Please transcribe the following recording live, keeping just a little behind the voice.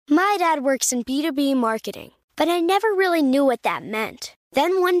My dad works in B2B marketing, but I never really knew what that meant.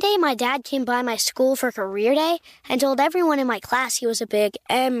 Then one day my dad came by my school for career day and told everyone in my class he was a big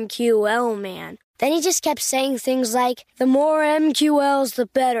MQL man. Then he just kept saying things like, the more MQLs, the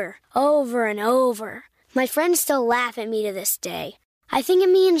better, over and over. My friends still laugh at me to this day. I think it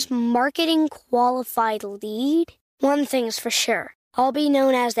means marketing qualified lead. One thing's for sure. I'll be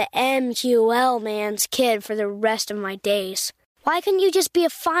known as the MQL man's kid for the rest of my days. Why couldn't you just be a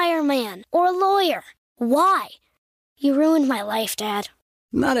fireman or a lawyer? Why? You ruined my life, Dad.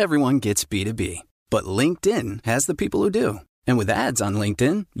 Not everyone gets B2B, but LinkedIn has the people who do. And with ads on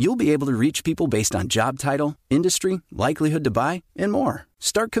LinkedIn, you'll be able to reach people based on job title, industry, likelihood to buy, and more.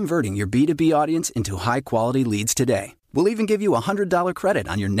 Start converting your B2B audience into high-quality leads today. We'll even give you a $100 credit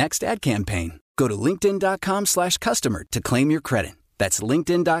on your next ad campaign. Go to linkedin.com/customer to claim your credit. That's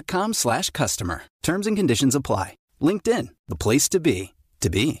linkedin.com/customer. Terms and conditions apply. LinkedIn, the place to be, to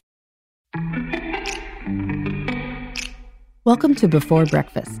be. Welcome to Before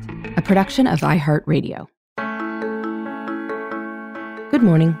Breakfast, a production of iHeartRadio. Good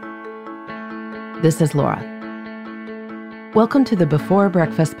morning. This is Laura. Welcome to the Before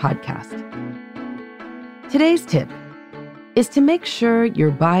Breakfast podcast. Today's tip is to make sure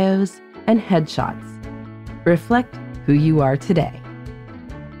your bios and headshots reflect who you are today.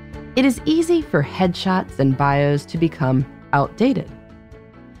 It is easy for headshots and bios to become outdated.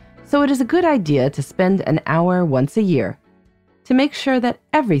 So it is a good idea to spend an hour once a year to make sure that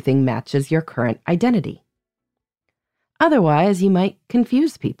everything matches your current identity. Otherwise, you might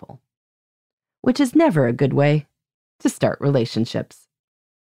confuse people, which is never a good way to start relationships.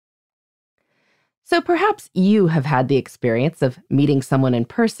 So perhaps you have had the experience of meeting someone in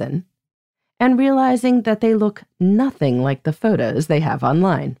person and realizing that they look nothing like the photos they have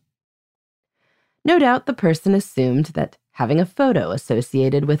online. No doubt the person assumed that having a photo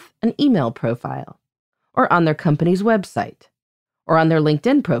associated with an email profile, or on their company's website, or on their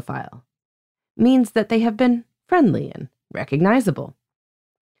LinkedIn profile, means that they have been friendly and recognizable.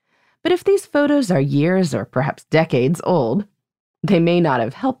 But if these photos are years or perhaps decades old, they may not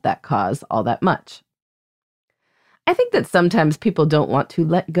have helped that cause all that much. I think that sometimes people don't want to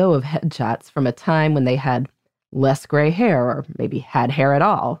let go of headshots from a time when they had less gray hair, or maybe had hair at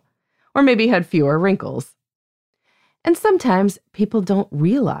all, or maybe had fewer wrinkles. And sometimes people don't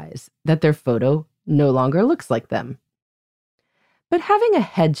realize that their photo no longer looks like them. But having a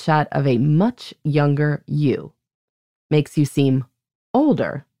headshot of a much younger you makes you seem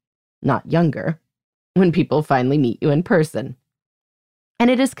older, not younger, when people finally meet you in person. And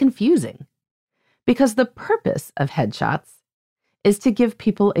it is confusing, because the purpose of headshots is to give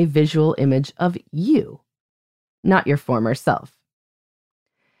people a visual image of you, not your former self.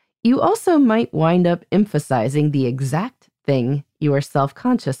 You also might wind up emphasizing the exact thing you are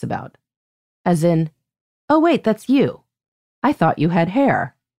self-conscious about, as in, oh wait, that's you. I thought you had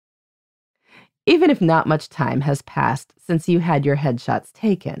hair. Even if not much time has passed since you had your headshots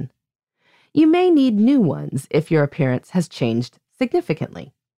taken, you may need new ones if your appearance has changed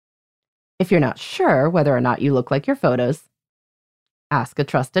significantly. If you're not sure whether or not you look like your photos, ask a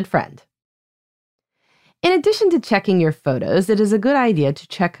trusted friend. In addition to checking your photos, it is a good idea to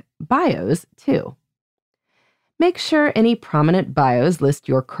check bios too. Make sure any prominent bios list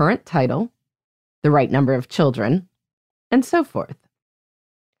your current title, the right number of children, and so forth.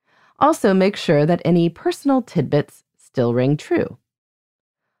 Also, make sure that any personal tidbits still ring true.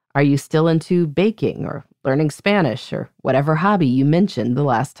 Are you still into baking or learning Spanish or whatever hobby you mentioned the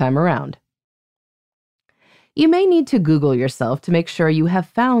last time around? You may need to Google yourself to make sure you have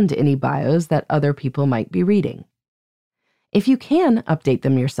found any bios that other people might be reading. If you can update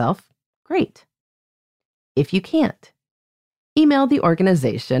them yourself, great. If you can't, email the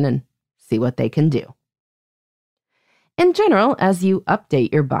organization and see what they can do. In general, as you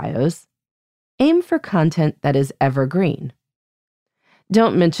update your bios, aim for content that is evergreen.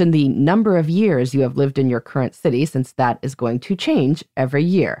 Don't mention the number of years you have lived in your current city, since that is going to change every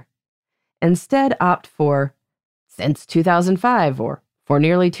year. Instead, opt for since 2005 or for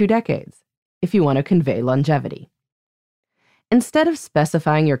nearly 2 decades, if you want to convey longevity. Instead of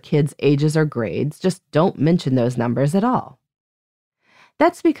specifying your kids' ages or grades, just don't mention those numbers at all.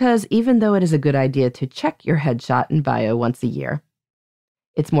 That's because even though it is a good idea to check your headshot and bio once a year,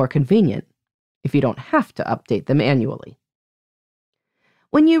 it's more convenient if you don't have to update them annually.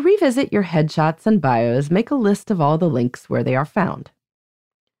 When you revisit your headshots and bios, make a list of all the links where they are found.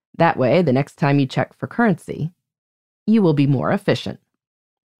 That way, the next time you check for currency, you will be more efficient.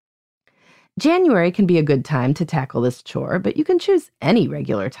 January can be a good time to tackle this chore, but you can choose any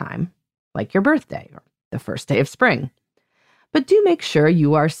regular time, like your birthday or the first day of spring. But do make sure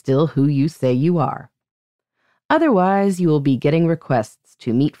you are still who you say you are. Otherwise, you will be getting requests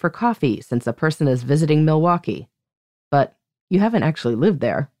to meet for coffee since a person is visiting Milwaukee, but you haven't actually lived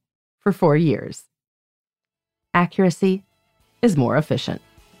there for 4 years. Accuracy is more efficient.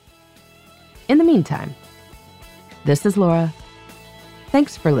 In the meantime, this is Laura.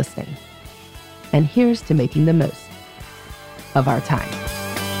 Thanks for listening. And here's to making the most of our time.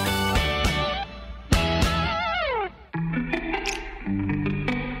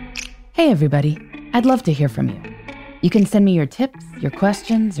 Hey everybody, I'd love to hear from you. You can send me your tips, your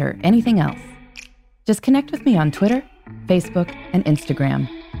questions, or anything else. Just connect with me on Twitter, Facebook, and Instagram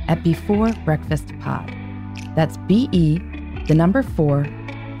at Before Breakfast Pod. That's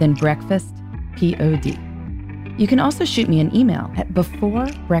BE4, then breakfast, POD. You can also shoot me an email at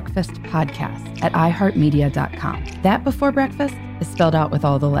beforebreakfastpodcast@iheartmedia.com. That Before Breakfast is spelled out with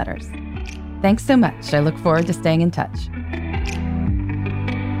all the letters. Thanks so much. I look forward to staying in touch.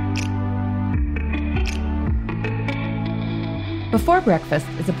 Before Breakfast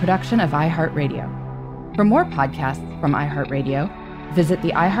is a production of iHeartRadio. For more podcasts from iHeartRadio, visit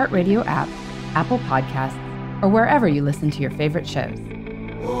the iHeartRadio app, Apple Podcasts, or wherever you listen to your favorite shows.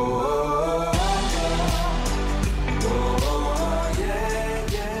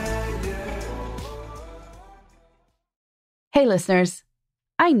 Hey listeners,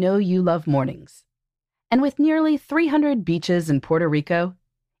 I know you love mornings. And with nearly 300 beaches in Puerto Rico,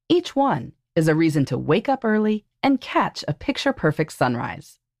 each one is a reason to wake up early and catch a picture-perfect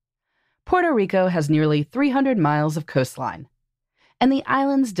sunrise. Puerto Rico has nearly 300 miles of coastline, and the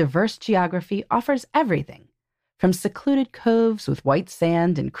island's diverse geography offers everything from secluded coves with white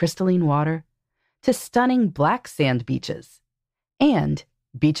sand and crystalline water to stunning black sand beaches and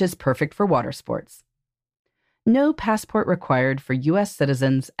beaches perfect for water sports. No passport required for U.S.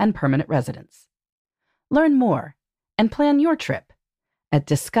 citizens and permanent residents. Learn more and plan your trip at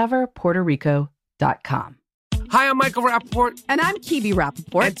discoverpuertorico.com. Hi, I'm Michael Rappaport. And I'm Kibi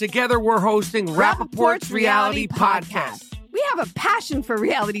Rappaport. And together we're hosting Rappaport's Reality Podcast. We have a passion for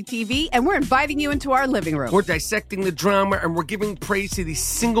reality TV, and we're inviting you into our living room. We're dissecting the drama, and we're giving praise to the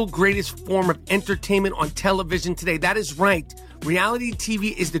single greatest form of entertainment on television today. That is right. Reality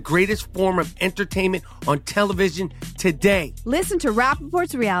TV is the greatest form of entertainment on television today. Listen to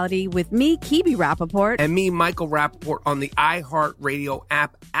Rappaport's Reality with me, Kibi Rappaport. And me, Michael Rappaport, on the iHeartRadio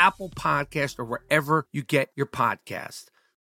app, Apple Podcast, or wherever you get your podcast.